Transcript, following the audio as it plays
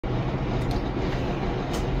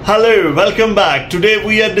Hello, welcome back. Today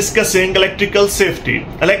we are discussing electrical safety.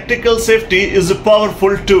 Electrical safety is a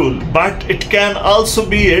powerful tool, but it can also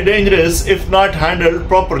be dangerous if not handled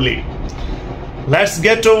properly. Let's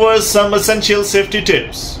get over some essential safety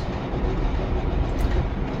tips.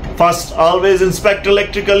 First, always inspect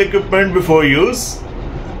electrical equipment before use.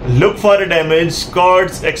 Look for damaged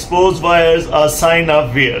cords, exposed wires, or sign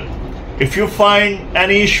of wear. If you find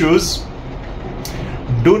any issues,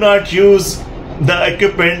 do not use the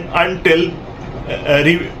equipment until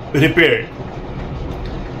repaired.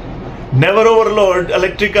 Never overload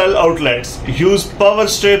electrical outlets. Use power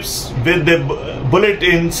strips with the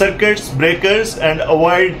built-in circuits, breakers, and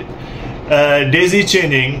avoid daisy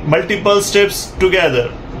chaining multiple strips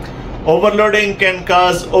together. Overloading can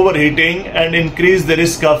cause overheating and increase the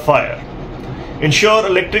risk of fire. Ensure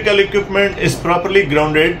electrical equipment is properly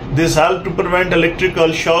grounded. This helps to prevent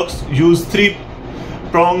electrical shocks. Use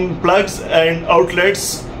 3-pronged plugs and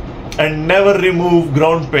outlets and never remove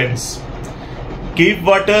ground pins. Keep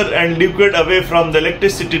water and liquid away from the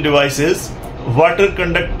electricity devices. Water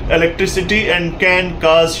conducts electricity and can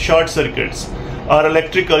cause short circuits or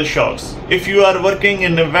electrical shocks. If you are working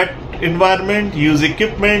in a wet environment, use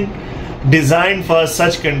equipment designed for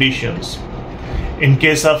such conditions. In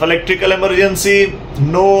case of electrical emergency,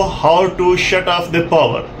 know how to shut off the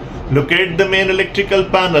power. Locate the main electrical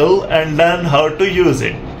panel and learn how to use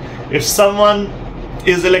it. If someone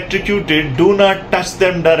is electrocuted, do not touch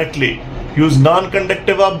them directly. Use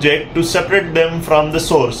non-conductive object to separate them from the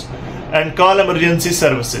source and call emergency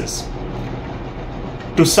services.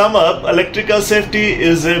 To sum up, electrical safety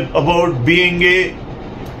is about being a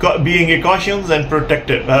cautious and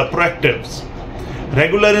proactives.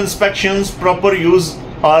 Regular inspections, proper use,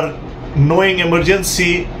 or knowing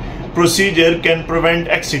emergency procedure can prevent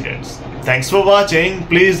accidents. Thanks for watching.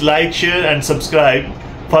 Please like, share, and subscribe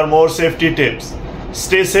for more safety tips.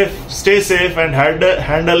 Stay safe and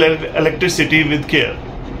handle electricity with care.